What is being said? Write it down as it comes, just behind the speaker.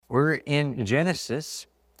We're in Genesis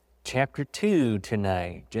chapter 2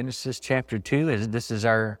 tonight. Genesis chapter 2, this is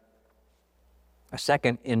our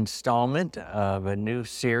second installment of a new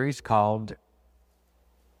series called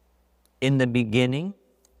In the Beginning,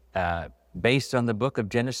 based on the book of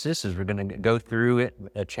Genesis, as we're going to go through it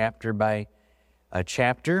chapter by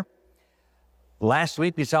chapter. Last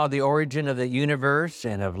week we saw the origin of the universe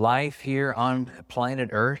and of life here on planet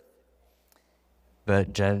Earth.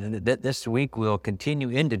 But this week we'll continue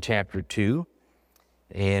into chapter 2,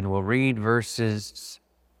 and we'll read verses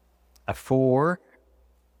 4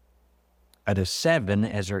 to 7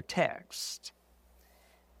 as our text.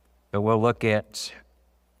 But we'll look at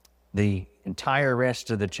the entire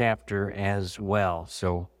rest of the chapter as well.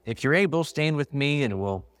 So if you're able, stand with me and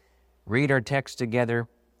we'll read our text together,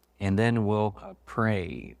 and then we'll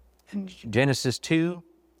pray. Genesis 2,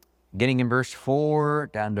 beginning in verse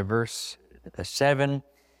 4 down to verse 7.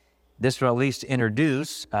 This will at least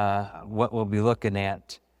introduce what we'll be looking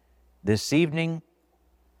at this evening.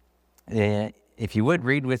 If you would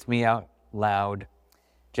read with me out loud,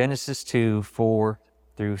 Genesis 2, 4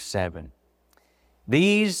 through 7.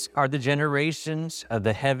 These are the generations of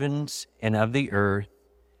the heavens and of the earth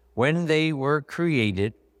when they were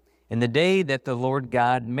created, in the day that the Lord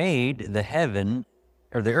God made the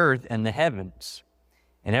earth and the heavens,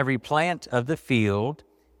 and every plant of the field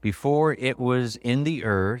before it was in the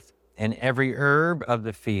earth, and every herb of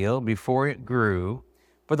the field before it grew.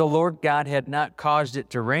 For the Lord God had not caused it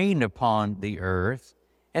to rain upon the earth,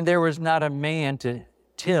 and there was not a man to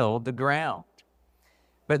till the ground.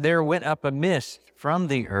 But there went up a mist from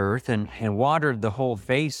the earth, and watered the whole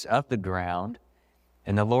face of the ground.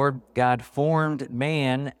 And the Lord God formed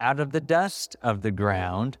man out of the dust of the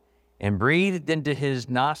ground, and breathed into his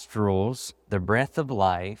nostrils the breath of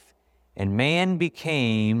life, and man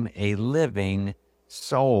became a living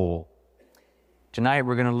soul. Tonight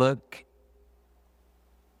we're going to look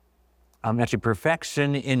at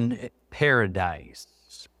perfection in paradise.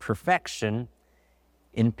 Perfection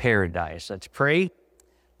in paradise. Let's pray.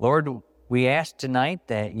 Lord, we ask tonight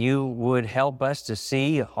that you would help us to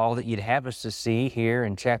see all that you'd have us to see here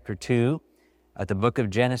in chapter 2 of the book of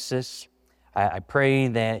Genesis. I pray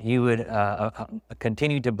that you would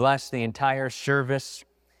continue to bless the entire service.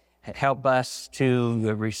 Help us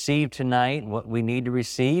to receive tonight what we need to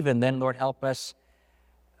receive, and then, Lord, help us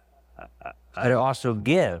to also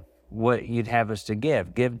give what you'd have us to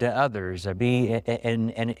give. Give to others, be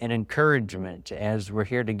an encouragement as we're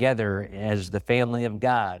here together as the family of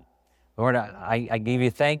God. Lord, I give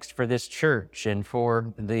you thanks for this church and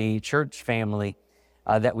for the church family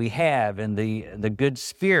that we have, and the good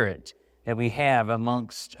spirit that we have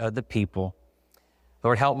amongst the people.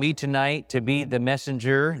 Lord, help me tonight to be the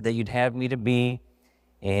messenger that you'd have me to be,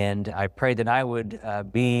 and I pray that I would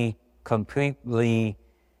be completely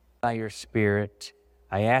by your Spirit.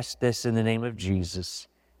 I ask this in the name of Jesus.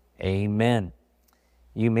 Amen.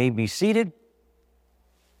 You may be seated.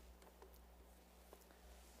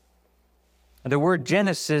 The word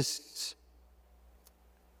Genesis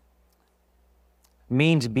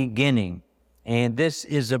means beginning, and this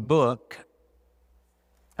is a book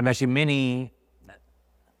of actually many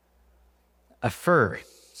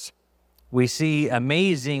firsts. We see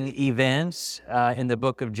amazing events in the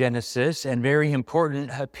book of Genesis, and very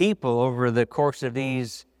important people over the course of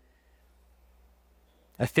these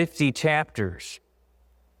 50 chapters,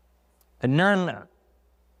 none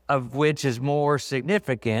of which is more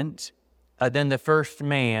significant than the first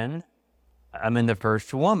man and the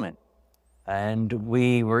first woman. And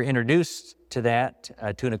we were introduced to that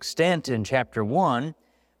to an extent in chapter 1,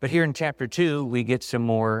 but here in chapter 2 we get some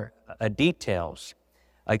more details.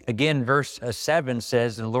 Again, verse 7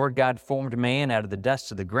 says, "The Lord God formed man out of the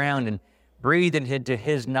dust of the ground, and breathed into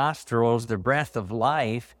his nostrils the breath of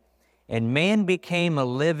life, and man became a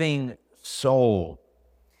living soul."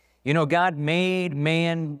 You know, God made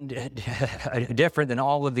man different than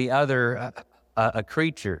all of the other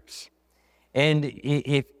creatures. And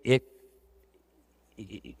if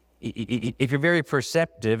you're very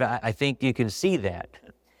perceptive, I think you can see that.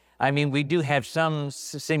 I mean, we do have some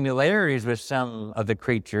similarities with some of the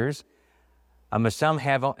creatures. Some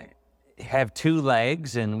have 2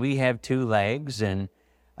 legs, and we have 2 legs, and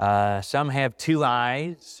some have 2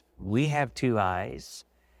 eyes. We have 2 eyes.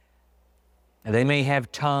 They may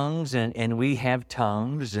have tongues, and we have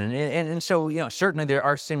tongues, and so, you know, certainly there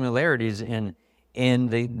are similarities in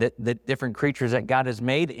the different creatures that God has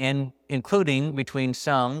made, and including between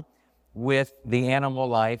some with the animal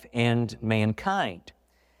life and mankind.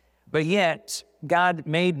 But yet, God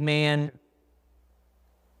made man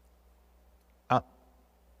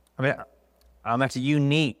That's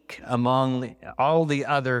unique among all the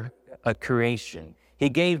other creation. He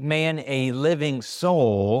gave man a living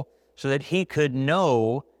soul so that he could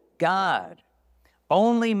know God.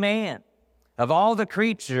 Only man of all the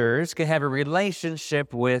creatures can have a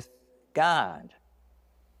relationship with God.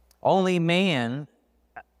 Only man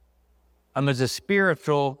is a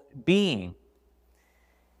spiritual being.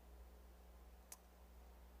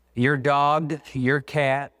 Your dog, your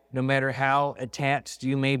cat, no matter how attached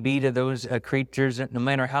you may be to those creatures, no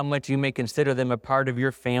matter how much you may consider them a part of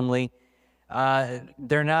your family,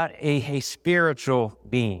 they're not a spiritual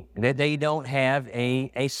being. They don't have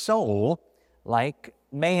a soul like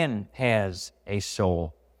man has a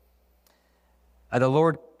soul. The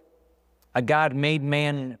Lord, God made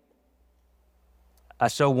man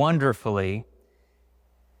so wonderfully.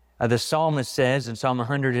 The psalmist says in Psalm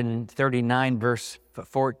 139, verse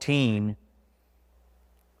 14,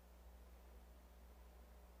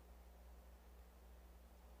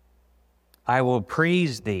 I will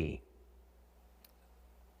praise thee,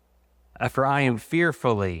 for I am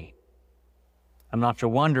fearfully, I'm not so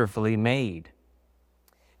wonderfully made.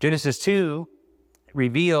 Genesis 2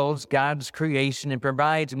 reveals God's creation and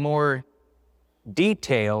provides more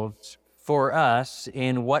details for us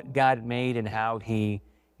in what God made and how He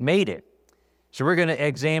made it. So we're going to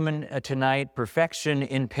examine tonight perfection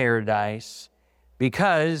in paradise,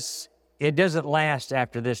 because it doesn't last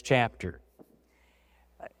after this chapter.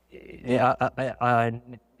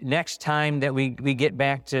 Next time that we get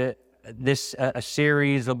back to this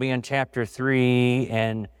series will be in chapter 3,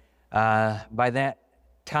 and by that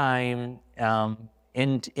time,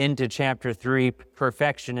 into chapter 3,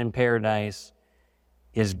 perfection in paradise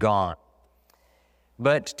is gone.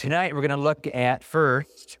 But tonight we're going to look at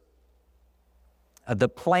first the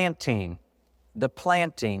planting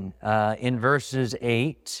in verses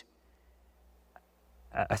 8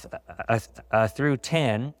 through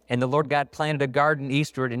 10. And the Lord God planted a garden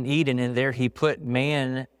eastward in Eden, and there He put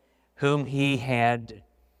man whom He had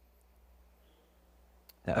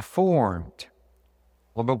formed.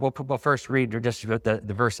 We'll first read just the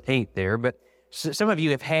verse 8 there. But some of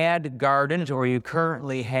you have had gardens, or you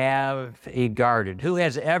currently have a garden. Who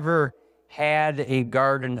has ever had a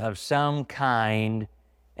garden of some kind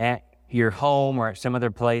at your home or at some other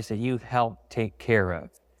place that you've helped take care of?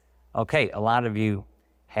 Okay, a lot of you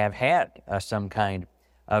have had some kind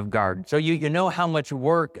of garden. So you know how much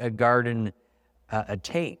work a garden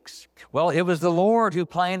takes. Well, it was the Lord who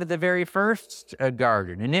planted the very first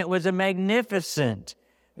garden, and it was a magnificent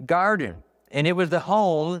garden. And it was the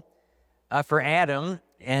home for Adam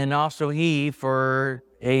and also Eve for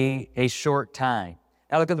a short time.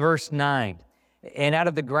 Now look at verse 9. And out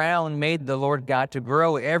of the ground made the Lord God to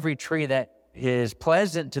grow every tree that is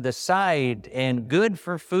pleasant to the sight and good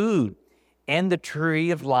for food, and the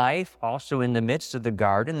tree of life also in the midst of the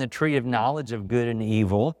garden, the tree of knowledge of good and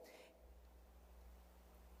evil.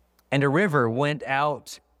 And a river went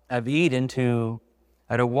out of Eden to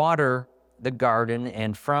water the garden,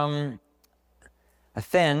 and from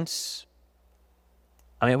thence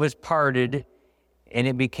it was parted, and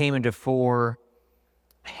it became into 4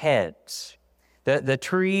 heads. The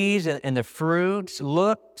trees and the fruits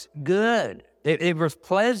looked good. It was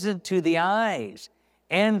pleasant to the eyes,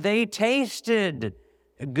 and they tasted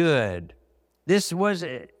good. This was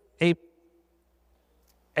a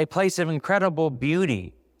place of incredible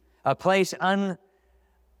beauty, a place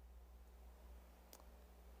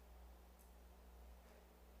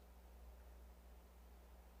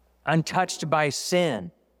untouched by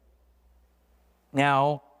sin.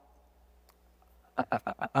 Now,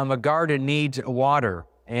 a garden needs water.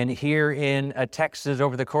 And here in Texas,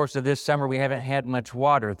 over the course of this summer, we haven't had much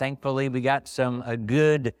water. Thankfully, we got some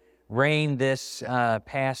good rain this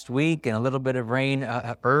past week, and a little bit of rain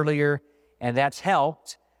earlier, and that's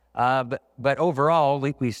helped. But overall,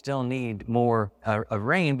 we still need more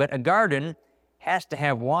rain. But a garden has to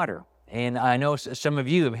have water. And I know some of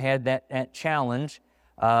you have had that challenge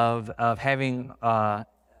of having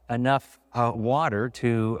enough water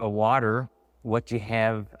to water what you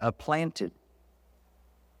have planted.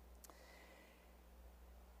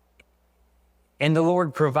 And the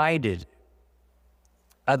Lord provided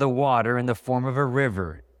the water in the form of a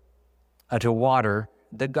river to water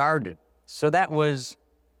the garden. So that was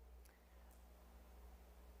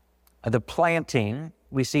the planting.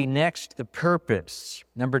 We see next the purpose.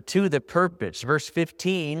 Number 2, the purpose. Verse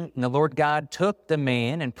 15, and the Lord God took the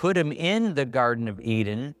man and put him in the Garden of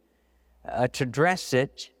Eden to dress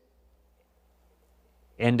it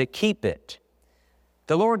and to keep it.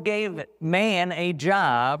 The Lord gave man a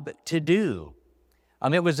job to do.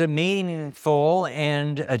 It was a meaningful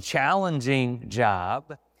and a challenging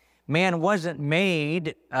job. Man wasn't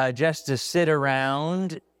made just to sit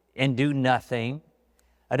around and do nothing,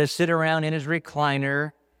 to sit around in his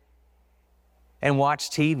recliner and watch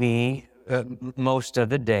TV most of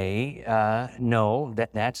the day. No,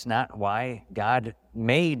 that's not why God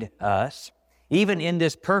made us. Even in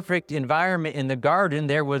this perfect environment in the garden,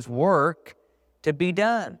 there was work to be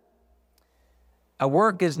done. A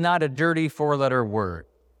work is not a dirty four-letter word.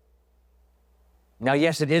 Now,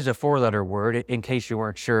 yes, it is a four-letter word, in case you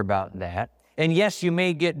weren't sure about that. And yes, you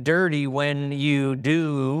may get dirty when you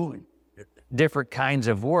do different kinds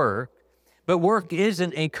of work, but work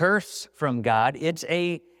isn't a curse from God. It's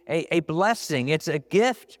a blessing. It's a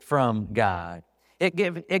gift from God.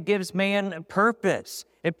 It gives man purpose.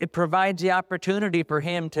 It provides the opportunity for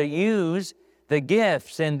him to use the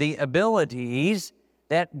gifts and the abilities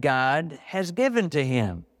that God has given to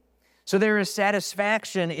him. So there is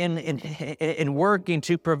satisfaction in working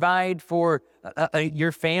to provide for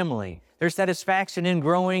your family. There's satisfaction in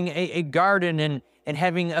growing a garden and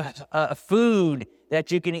having a food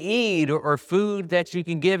that you can eat or food that you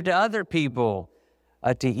can give to other people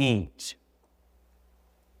to eat.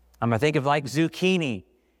 I think of like zucchini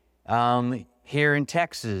here in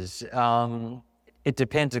Texas. It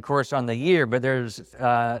depends, of course, on the year, but there's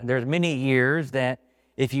many years that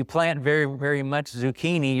if you plant very, very much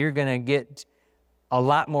zucchini, you're going to get a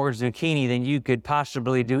lot more zucchini than you could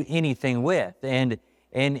possibly do anything with. And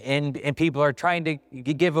people are trying to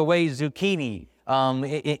give away zucchini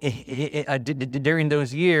during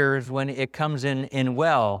those years when it comes in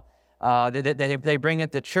well. They bring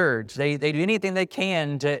it to church. They do anything they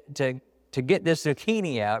can to get this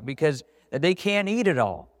zucchini out because they can't eat it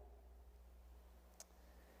all.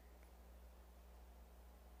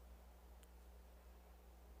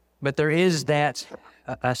 But there is that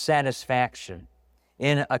a satisfaction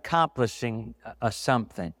in accomplishing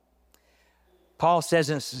something. Paul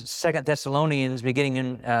says in 2 Thessalonians, beginning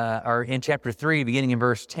in chapter 3, beginning in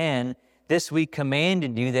verse 10, "This we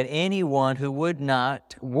commanded you, that anyone who would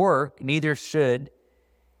not work, neither should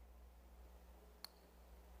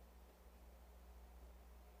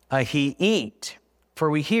he eat.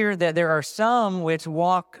 For we hear that there are some which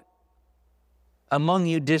walk among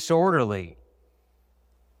you disorderly,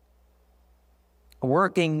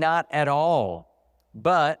 working not at all,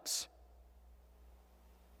 but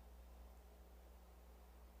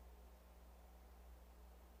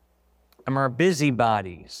are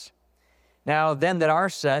busybodies. Now them that are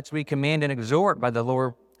such, we command and exhort by the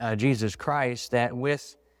Lord Jesus Christ, that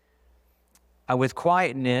with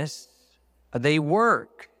quietness they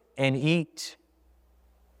work and eat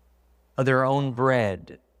of their own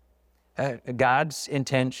bread." God's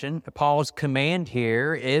intention, Paul's command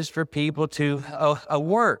here, is for people to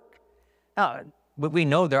work. Now, we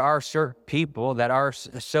know there are certain people that are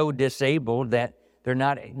so disabled that they're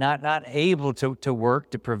not able to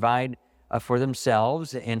work to provide for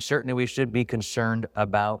themselves, and certainly we should be concerned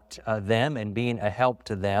about them and being a help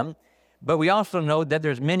to them. But we also know that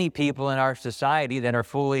there's many people in our society that are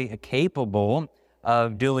fully capable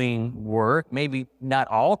of doing work, maybe not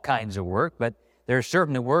all kinds of work, but there's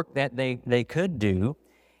certain work that they could do.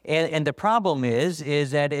 And the problem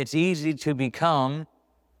is that it's easy to become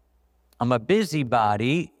a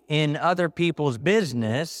busybody in other people's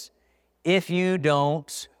business if you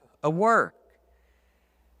don't work.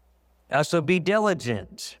 So be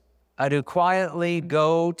diligent to quietly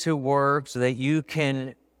go to work so that you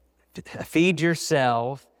can feed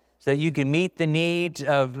yourself, so that you can meet the needs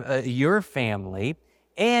of your family,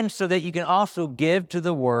 and so that you can also give to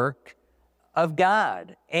the work of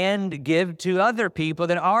God and give to other people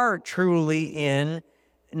that are truly in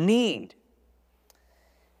need.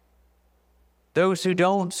 Those who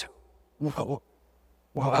don't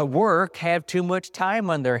work have too much time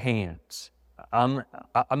on their hands.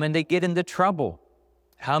 They get into trouble.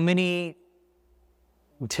 How many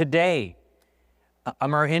today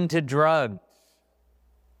are into drugs,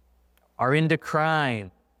 are into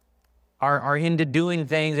crime, are into doing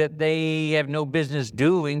things that they have no business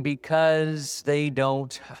doing because they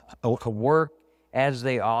don't work as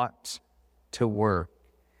they ought to work?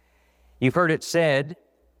 You've heard it said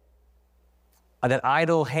that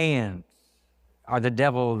idle hands are the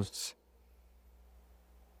devil's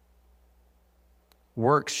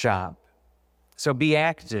workshop. So be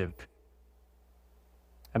active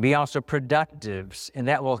and be also productive, and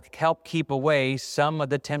that will help keep away some of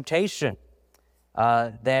the temptation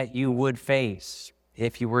that you would face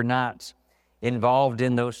if you were not involved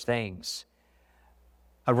in those things.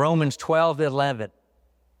 Romans 12:11.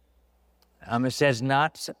 It says,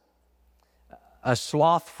 "Not a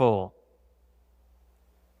slothful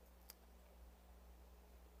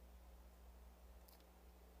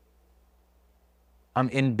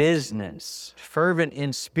in business, fervent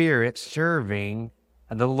in spirit, serving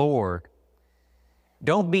the Lord.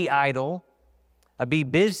 Don't be idle. Be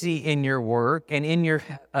busy in your work and in your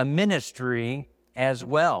ministry as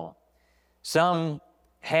well. Some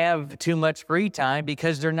have too much free time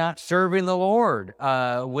because they're not serving the Lord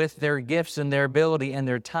with their gifts and their ability and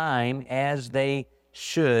their time as they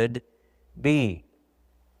should be.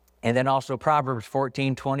 And then also Proverbs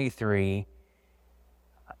 14:23,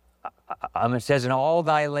 it says, in all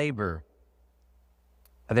thy labor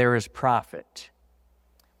there is profit.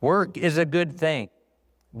 Work is a good thing.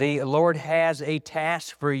 The Lord has a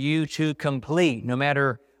task for you to complete, no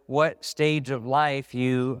matter what stage of life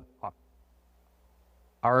you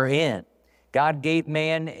are in. God gave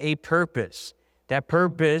man a purpose. That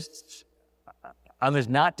purpose is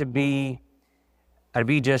not to be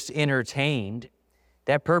just entertained.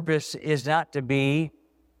 That purpose is not to be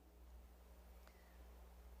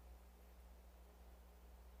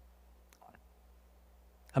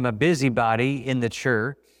a busybody in the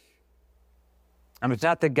church. It's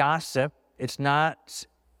not to gossip. It's not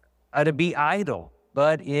to be idle,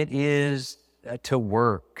 but it is to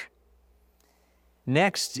work.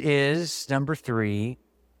 Next is number 3.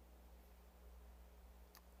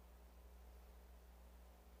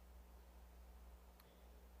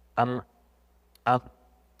 The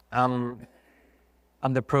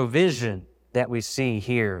provision that we see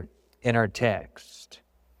here in our text.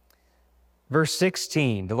 Verse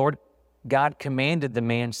 16, the Lord God commanded the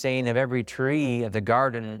man, saying, of every tree of the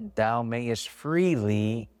garden thou mayest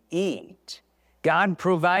freely eat. God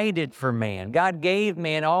provided for man. God gave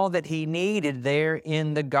man all that he needed there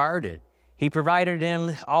in the garden. He provided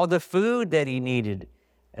him all the food that he needed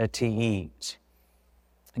to eat.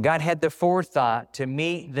 God had the forethought to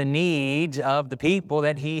meet the needs of the people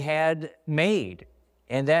that he had made.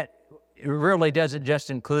 And that really doesn't just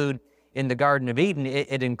include in the Garden of Eden,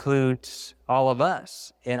 it includes all of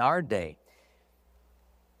us in our day.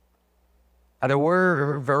 There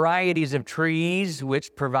were varieties of trees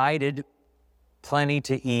which provided plenty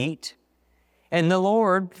to eat. And the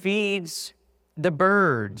Lord feeds the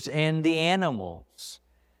birds and the animals.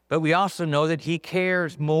 But we also know that he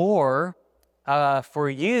cares more for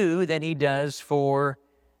you than he does for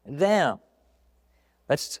them.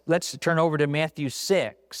 Let's turn over to Matthew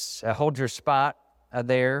 6. Hold your spot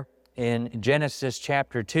there in Genesis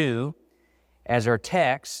chapter 2 as our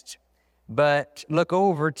text. But look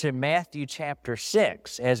over to Matthew chapter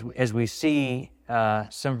 6 as we see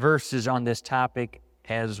some verses on this topic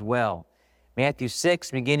as well. Matthew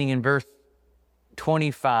 6, beginning in verse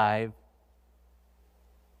 25.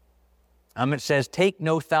 It says, take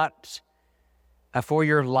no thought for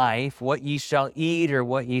your life, what ye shall eat or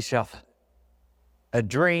what ye shall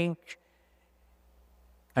drink,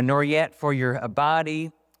 nor yet for your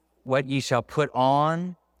body, what ye shall put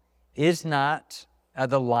on. Is not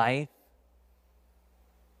the life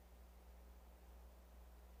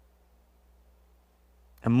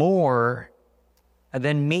more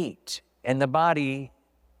than meat, and the body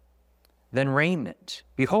than raiment?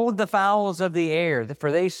 Behold the fowls of the air,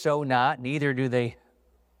 for they sow not, neither do they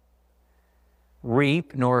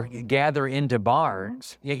reap, nor gather into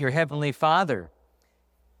barns, yet your heavenly Father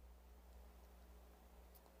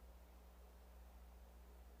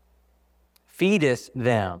feedeth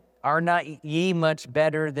them. Are not ye much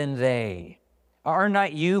better than they? Are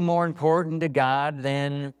not you more important to God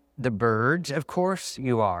than the birds? Of course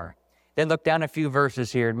you are. Then look down a few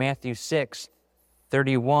verses here in Matthew 6,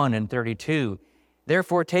 31 and 32.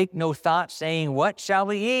 Therefore take no thought, saying, what shall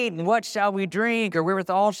we eat, and what shall we drink, or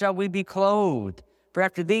wherewithal shall we be clothed? For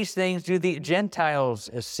after these things do the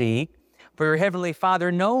Gentiles seek. For your heavenly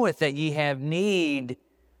Father knoweth that ye have need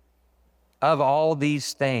of all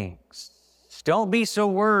these things. Don't be so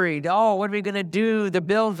worried. Oh, what are we going to do? The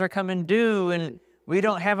bills are coming due, and we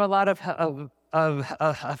don't have a lot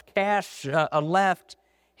of cash left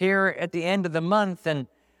here at the end of the month. And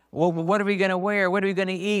well, what are we going to wear? What are we going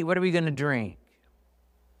to eat? What are we going to drink?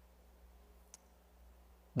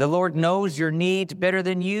 The Lord knows your needs better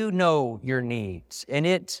than you know your needs. And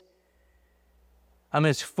it's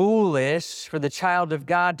foolish for the child of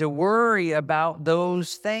God to worry about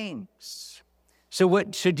those things. So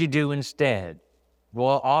what should you do instead?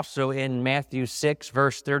 Well, also in Matthew 6,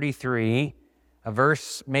 verse 33, a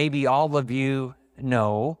verse maybe all of you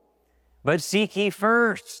know, but seek ye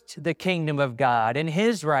first the kingdom of God and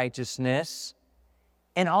his righteousness,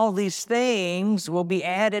 and all these things will be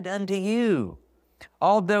added unto you.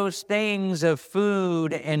 All those things of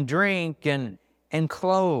food and drink and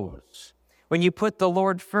clothes. When you put the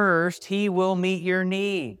Lord first, he will meet your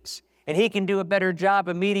needs. And he can do a better job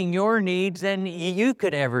of meeting your needs than you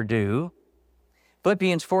could ever do.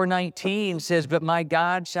 Philippians 4:19 says, "But my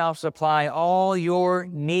God shall supply all your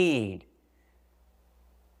need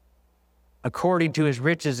according to his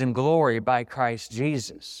riches and glory by Christ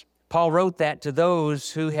Jesus." Paul wrote that to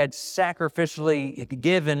those who had sacrificially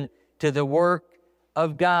given to the work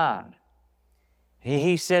of God.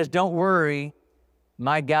 He says, don't worry,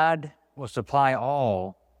 my God will supply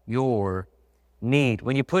all your need.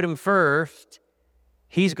 When you put him first,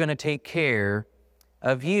 he's going to take care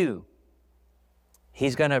of you.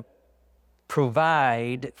 He's going to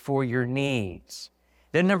provide for your needs.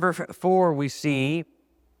 Then number 4, we see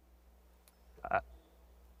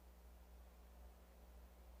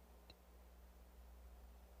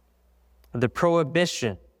the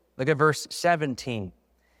prohibition. Look at verse 17.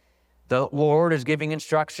 The Lord is giving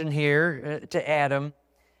instruction here to Adam.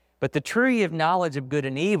 "But the tree of knowledge of good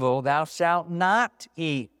and evil, thou shalt not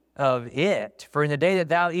eat of it, for in the day that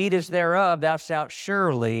thou eatest thereof, thou shalt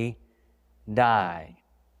surely die."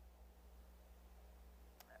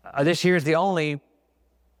 This here is the only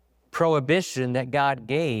prohibition that God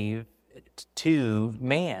gave to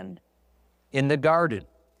man in the garden.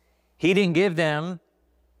 He didn't give them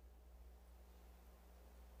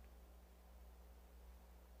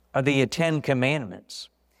the 10 Commandments.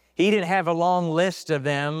 He didn't have a long list of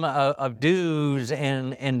them, of do's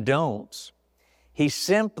and don'ts. He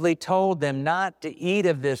simply told them not to eat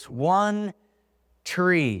of this one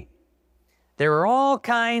tree. There were all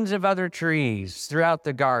kinds of other trees throughout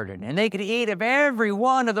the garden, and they could eat of every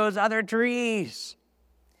one of those other trees.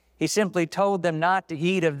 He simply told them not to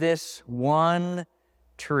eat of this one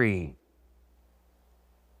tree.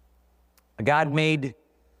 God made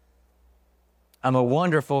a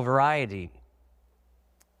wonderful variety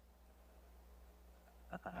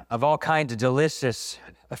of all kinds of delicious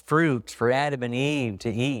fruits for Adam and Eve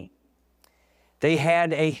to eat. They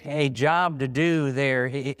had a job to do there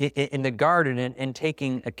in the garden and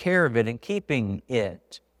taking care of it and keeping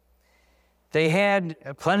it. They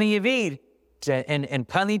had plenty of eat and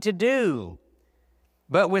plenty to do.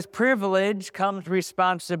 But with privilege comes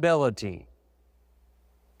responsibility.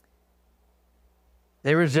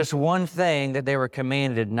 There was just one thing that they were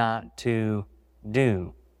commanded not to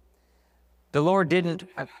do. The Lord didn't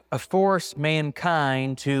force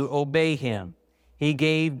mankind to obey him. He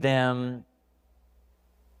gave them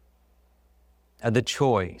the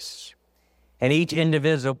choice. And each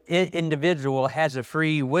individual has a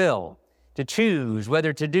free will to choose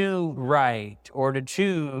whether to do right or to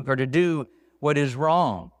choose or to do what is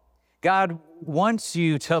wrong. God wants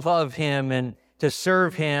you to love him and to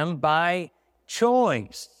serve him by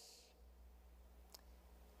choice.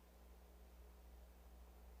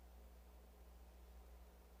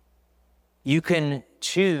 You can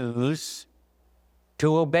choose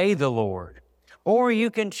to obey the Lord, or you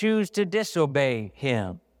can choose to disobey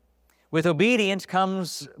him. With obedience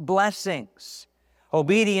comes blessings.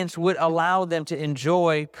 Obedience would allow them to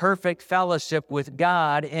enjoy perfect fellowship with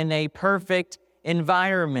God in a perfect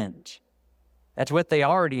environment. That's what they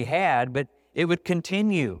already had, but it would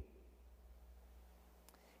continue.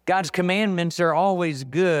 God's commandments are always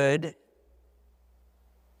good,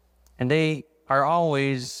 and they are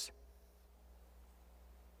always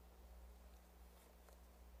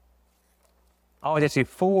actually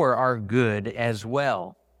 4 are good as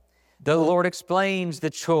well. The Lord explains the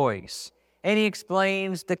choice, and he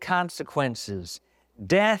explains the consequences.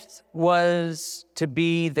 Death was to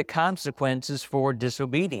be the consequences for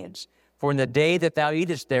disobedience. For in the day that thou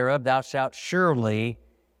eatest thereof, thou shalt surely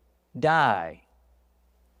die.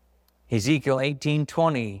 Ezekiel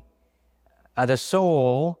 18:20, the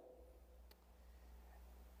soul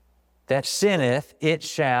that sinneth, it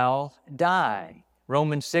shall die.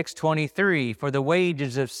 Romans 6:23, for the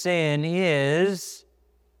wages of sin is,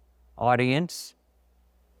 audience,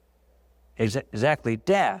 exactly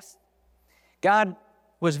death. God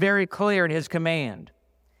was very clear in his command,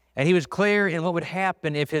 and he was clear in what would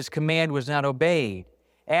happen if his command was not obeyed.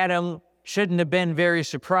 Adam shouldn't have been very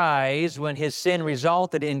surprised when his sin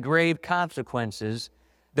resulted in grave consequences,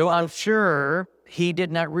 though I'm sure he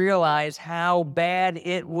did not realize how bad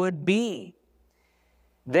it would be.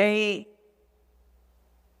 They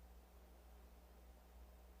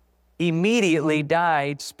immediately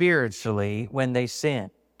died spiritually when they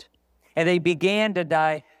sinned, and they began to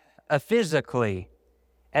die physically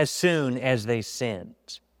as soon as they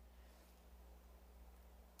sinned.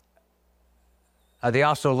 They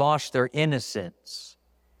also lost their innocence,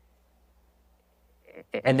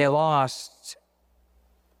 and they lost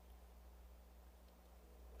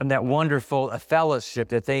that wonderful fellowship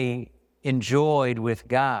that they enjoyed with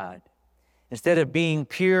God. Instead of being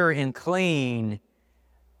pure and clean,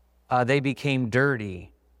 they became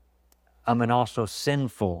dirty. and also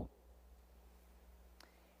sinful.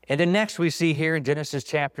 And then next we see here in Genesis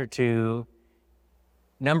chapter 2,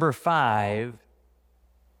 number 5,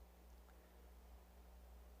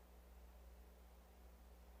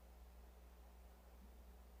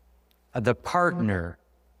 the partner.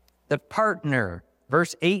 The partner.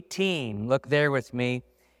 Verse 18, look there with me.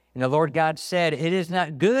 And the Lord God said, "It is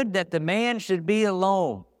not good that the man should be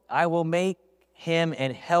alone. I will make him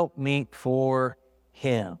an helpmeet for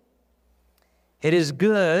him." It is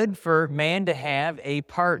good for man to have a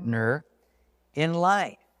partner in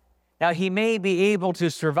life. Now, he may be able to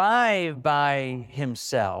survive by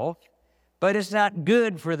himself, but it's not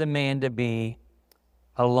good for the man to be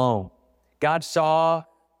alone. God saw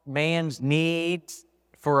man's needs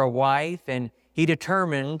for a wife, and he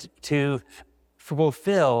determined to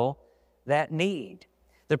fulfill that need.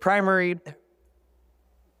 The primary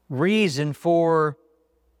reason for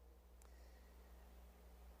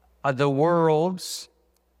the world's,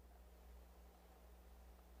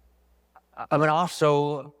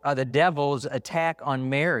 also the devil's attack on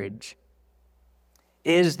marriage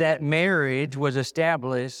is that marriage was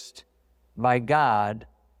established by God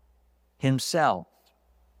himself.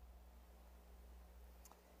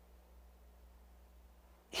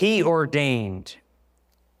 He ordained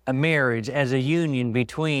a marriage as a union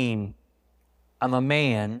between a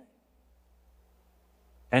man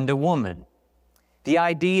and a woman. The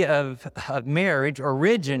idea of marriage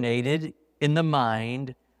originated in the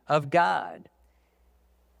mind of God.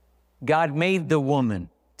 God made the woman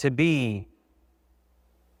to be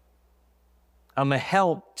a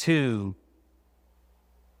help to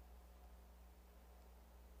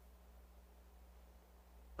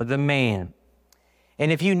the man.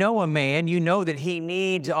 And if you know a man, you know that he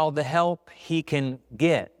needs all the help he can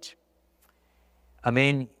get. I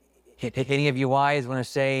mean, any of you wives want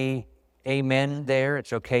to say amen there?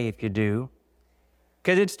 It's okay if you do.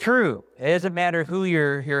 Because it's true. It doesn't matter who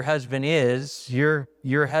your husband is.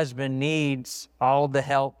 Your husband needs all the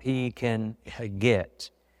help he can get.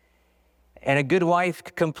 And a good wife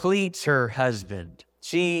completes her husband.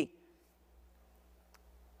 She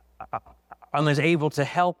is able to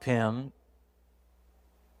help him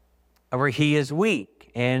where he is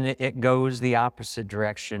weak, and it goes the opposite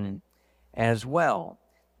direction as well.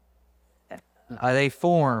 They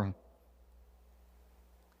form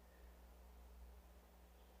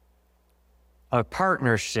a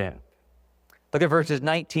partnership. Look at verses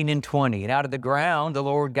 19 and 20. "And out of the ground the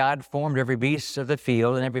Lord God formed every beast of the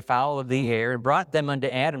field and every fowl of the air, and brought them unto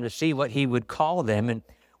Adam to see what he would call them. And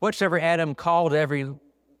whatsoever Adam called every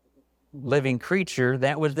living creature,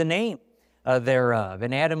 that was the name thereof.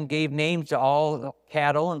 And Adam gave names to all the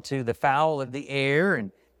cattle, and to the fowl of the air,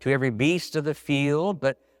 and to every beast of the field.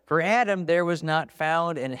 But for Adam there was not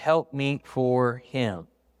found an helpmeet for him."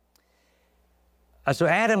 So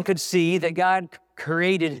Adam could see that God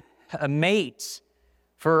created mates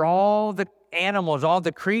for all the animals, all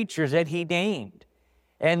the creatures that he named.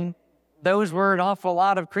 And those were an awful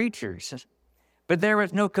lot of creatures. But there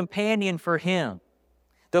was no companion for him.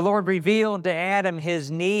 The Lord revealed to Adam his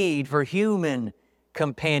need for human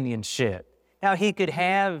companionship. Now, he could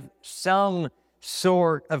have some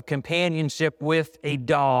sort of companionship with a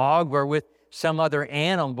dog or with some other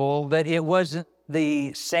animal, but it wasn't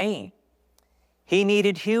the same. He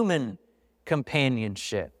needed human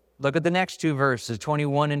companionship. Look at the next two verses,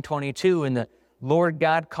 21 and 22. "And the Lord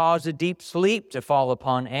God caused a deep sleep to fall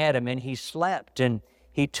upon Adam, and he slept. And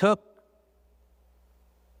he took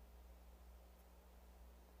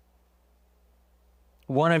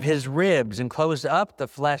one of his ribs and closed up the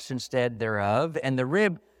flesh instead thereof. And the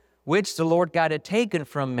rib which the Lord God had taken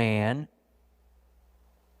from man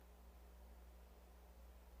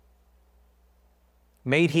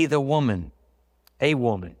made he a woman,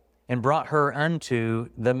 and brought her unto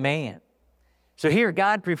the man." So here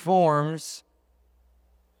God performs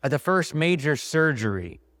the first major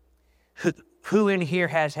surgery. Who in here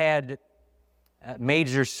has had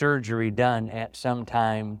major surgery done at some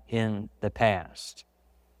time in the past?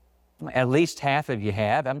 At least half of you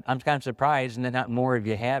have. I'm kind of surprised that not more of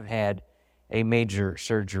you have had a major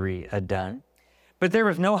surgery done. But there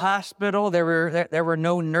was no hospital. There were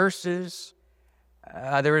no nurses.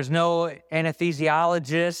 There was no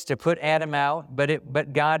anesthesiologist to put Adam out.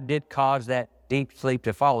 But God did cause that deep sleep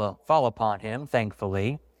to fall upon him,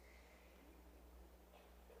 thankfully.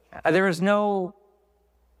 There was no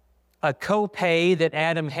a copay that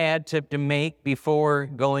Adam had to make before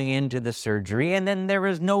going into the surgery. And then there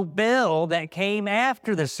was no bill that came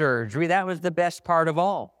after the surgery. That was the best part of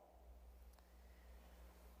all.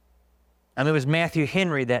 And it was Matthew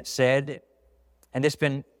Henry that said, and this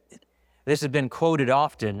has been quoted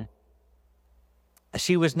often,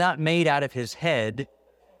 She was not made out of his head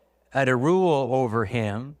to rule over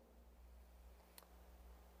him,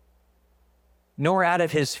 nor out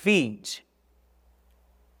of his feet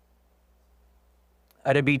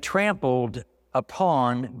to be trampled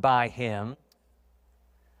upon by him,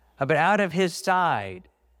 but out of his side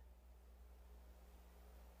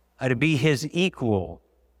to be his equal,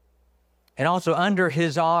 and also under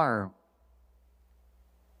his arm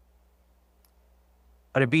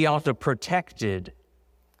to be also protected,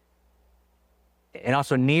 and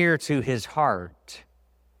also near to his heart.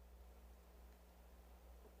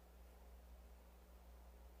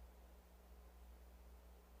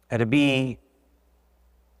 To be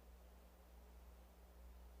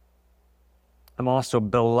also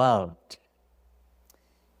beloved.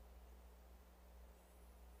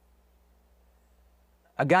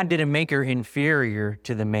 God didn't make her inferior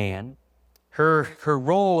to the man. Her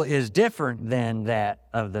role is different than that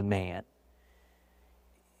of the man.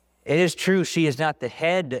 It is true she is not the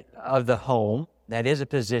head of the home. That is a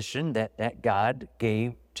position that God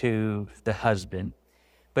gave to the husband.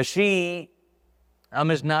 But she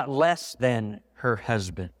is not less than her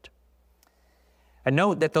husband. And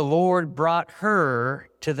note that the Lord brought her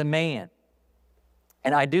to the man.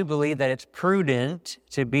 And I do believe that it's prudent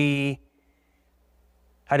to be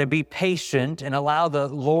patient and allow the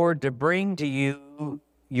Lord to bring to you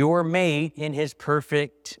your mate in his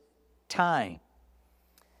perfect time.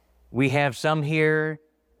 We have some here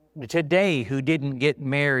today who didn't get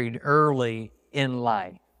married early in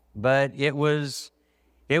life, but it was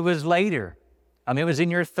later. It was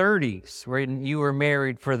in your 30s when you were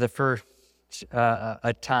married for the first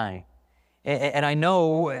time. And I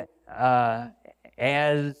know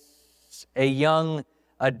as a young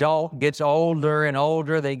adult gets older and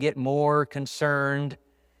older, they get more concerned,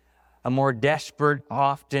 more desperate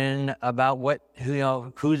often about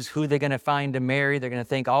who they're going to find to marry. They're going to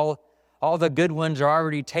think all the good ones are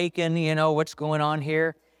already taken, what's going on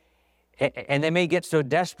here? And they may get so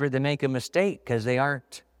desperate they make a mistake because they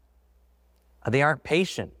aren't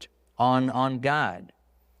patient on God.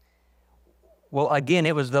 Well, again,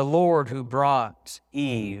 it was the Lord who brought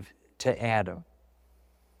Eve to Adam.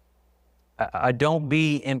 Don't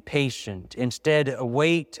be impatient. Instead,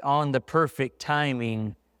 wait on the perfect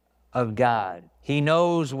timing of God. He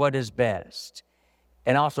knows what is best.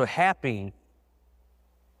 And also happy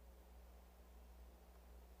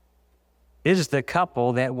is the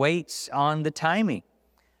couple that waits on the timing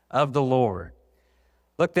of the Lord.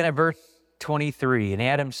 Look then at verse 23. And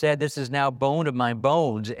Adam said, "This is now bone of my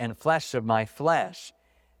bones and flesh of my flesh.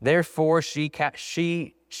 Therefore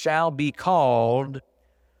she shall be called,"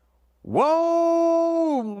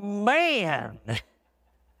 whoa, man.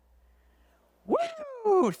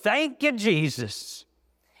 Woo, thank you, Jesus.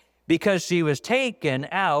 Because she was taken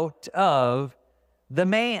out of the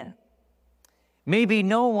man. Maybe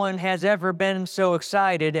no one has ever been so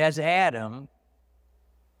excited as Adam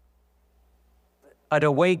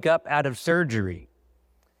to wake up out of surgery.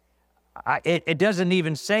 It doesn't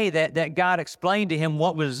even say that God explained to him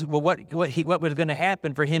what was going to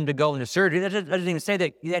happen for him to go into surgery. That doesn't even say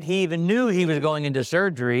that he even knew he was going into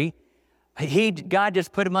surgery. God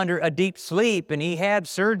just put him under a deep sleep, and he had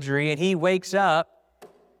surgery, and he wakes up,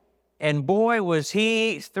 and boy, was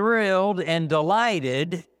he thrilled and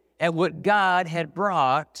delighted at what God had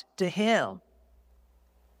brought to him.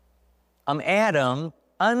 Adam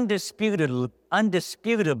undisputably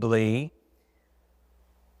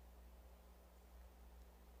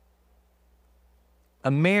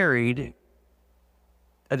married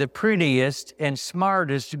the prettiest and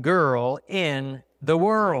smartest girl in the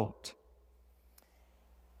world.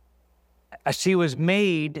 She was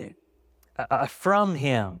made from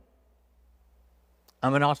him,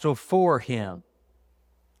 and also for him.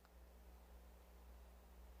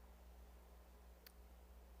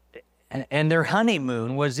 And their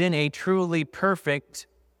honeymoon was in a truly perfect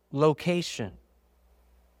location.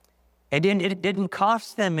 It didn't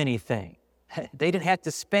cost them anything. They didn't have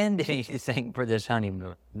to spend anything for this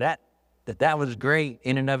honeymoon. That was great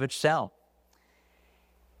in and of itself.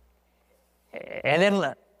 And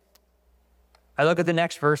then I look at the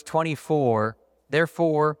next verse, 24.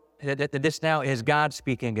 Therefore, this now is God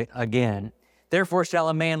speaking again. Therefore shall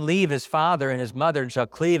a man leave his father and his mother and shall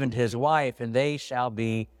cleave unto his wife, and they shall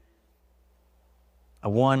be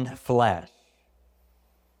one flesh.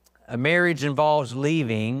 A marriage involves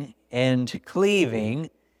leaving and cleaving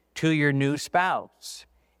to your new spouse.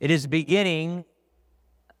 It is the beginning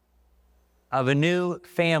of a new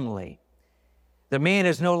family. The man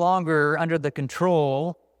is no longer under the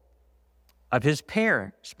control of his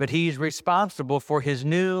parents, but he's responsible for his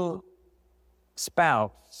new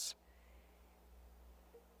spouse.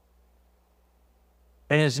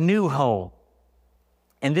 in his new home.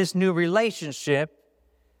 And this new relationship,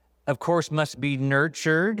 of course, must be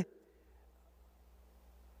nurtured.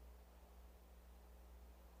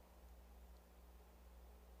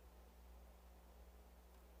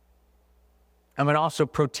 And also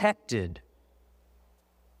protected.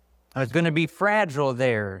 It's going to be fragile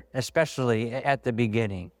there, especially at the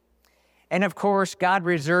beginning. And of course, God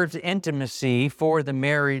reserves intimacy for the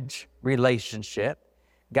marriage relationship.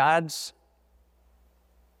 God's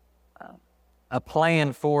a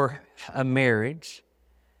plan for a marriage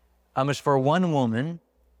is for one woman,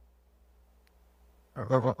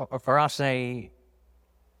 or I'll say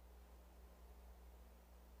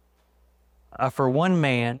for one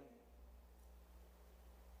man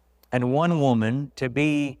and one woman to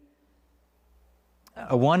be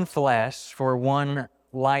one flesh for one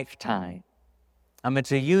lifetime.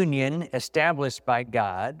 It's a union established by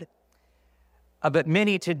God, but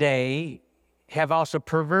many today have also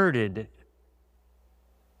perverted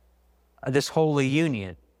this holy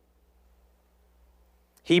union.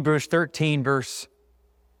 Hebrews 13, verse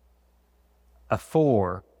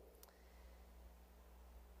 4.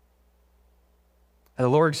 The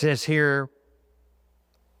Lord says here,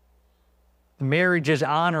 marriage is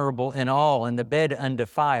honorable in all, and the bed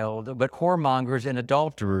undefiled, but whoremongers and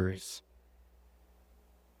adulterers.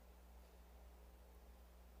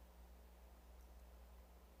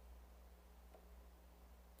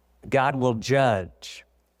 God will judge.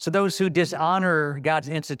 So those who dishonor God's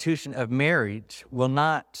institution of marriage will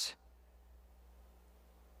not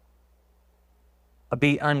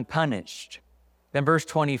be unpunished. Then verse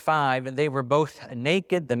 25, and they were both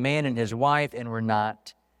naked, the man and his wife, and were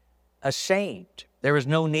not ashamed. There was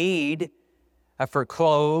no need for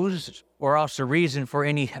clothes or also reason for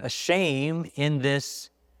any shame in this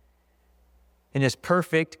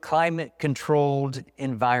perfect climate-controlled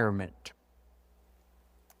environment.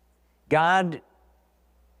 God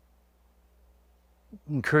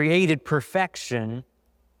created perfection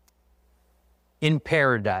in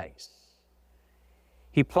paradise.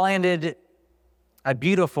 He planted a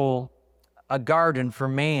beautiful garden for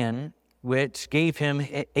man, which gave him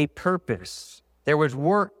a purpose. There was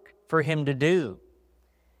work for him to do.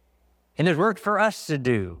 And there's work for us to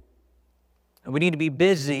do. We need to be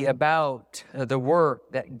busy about the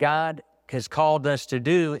work that God has called us to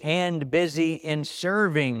do and busy in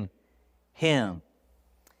serving Him.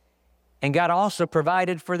 And God also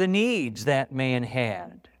provided for the needs that man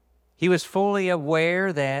had. He was fully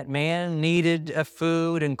aware that man needed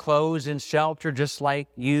food and clothes and shelter just like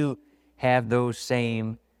you have those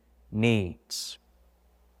same needs.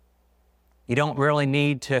 You don't really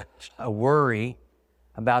need to worry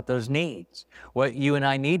about those needs. What you and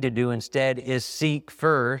I need to do instead is seek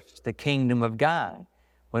first the kingdom of God.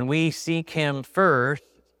 When we seek Him first,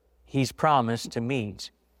 He's promised to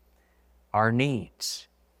meet our needs.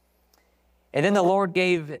 And then the Lord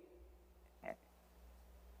gave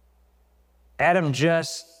Adam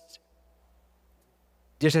just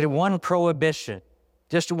one prohibition,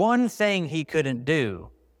 just one thing he couldn't do.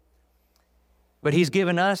 But He's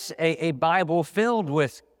given us a Bible filled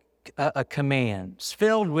with commands,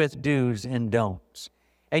 filled with do's and don'ts.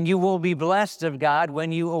 And you will be blessed of God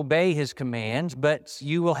when you obey His commands, but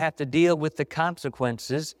you will have to deal with the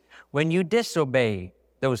consequences when you disobey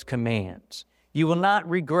those commands. You will not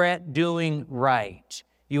regret doing right.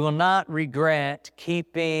 You will not regret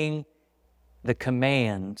keeping the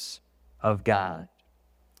commands of God.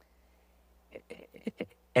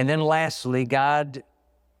 And then lastly, God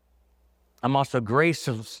also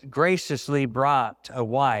graciously brought a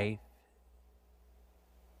wife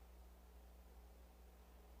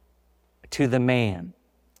to the man.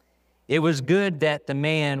 It was good that the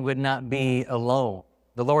man would not be alone.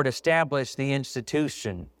 The Lord established the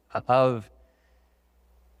institution of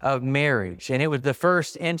marriage, and it was the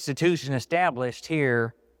first institution established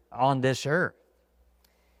here on this earth.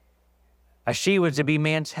 She was to be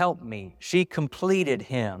man's helpmeet. She completed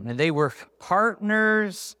him, and they were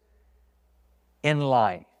partners in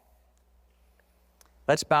life.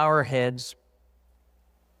 Let's bow our heads.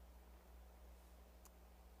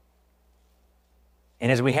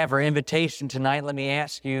 And as we have our invitation tonight, let me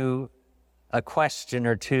ask you a question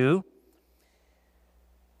or two.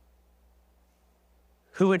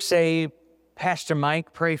 Who would say, Pastor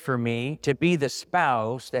Mike, pray for me to be the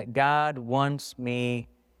spouse that God wants me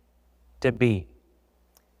to be?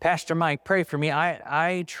 Pastor Mike, pray for me.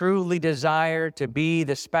 I truly desire to be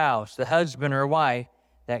the spouse, the husband or wife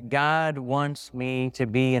that God wants me to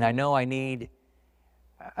be, and I know I need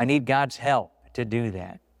God's help to do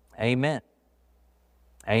that. Amen.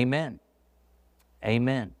 Amen.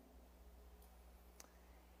 Amen.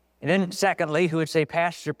 And then secondly, who would say,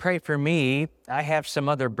 Pastor, pray for me. I have some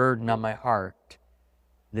other burden on my heart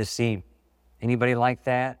this evening. Anybody like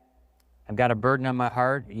that? I've got a burden on my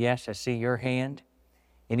heart. Yes, I see your hand.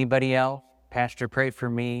 Anybody else? Pastor, pray for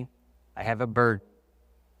me. I have a burden.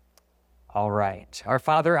 All right. Our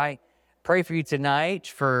Father, I pray for you tonight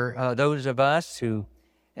for those of us who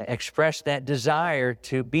express that desire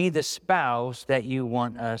to be the spouse that you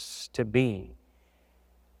want us to be.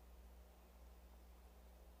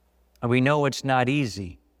 And we know it's not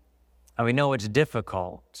easy. And we know it's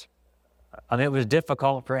difficult. And it was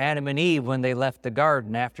difficult for Adam and Eve when they left the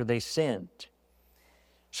garden after they sinned.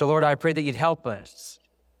 So, Lord, I pray that you'd help us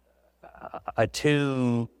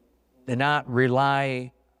to not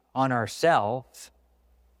rely on ourselves,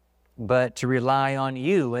 but to rely on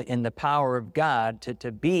you in the power of God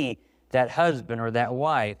to be that husband or that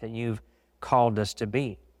wife that you've called us to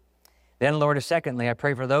be. Then, Lord, secondly, I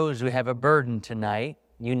pray for those who have a burden tonight.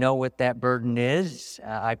 You know what that burden is.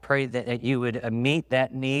 I pray that you would meet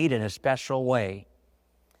that need in a special way.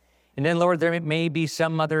 And then, Lord, there may be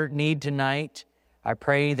some other need tonight. I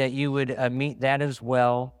pray that you would meet that as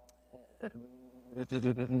well.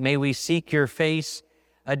 May we seek your face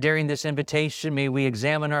during this invitation. May we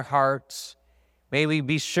examine our hearts. May we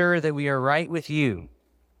be sure that we are right with you.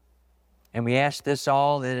 And we ask this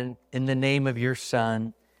all in the name of your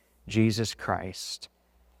Son, Jesus Christ.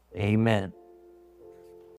 Amen.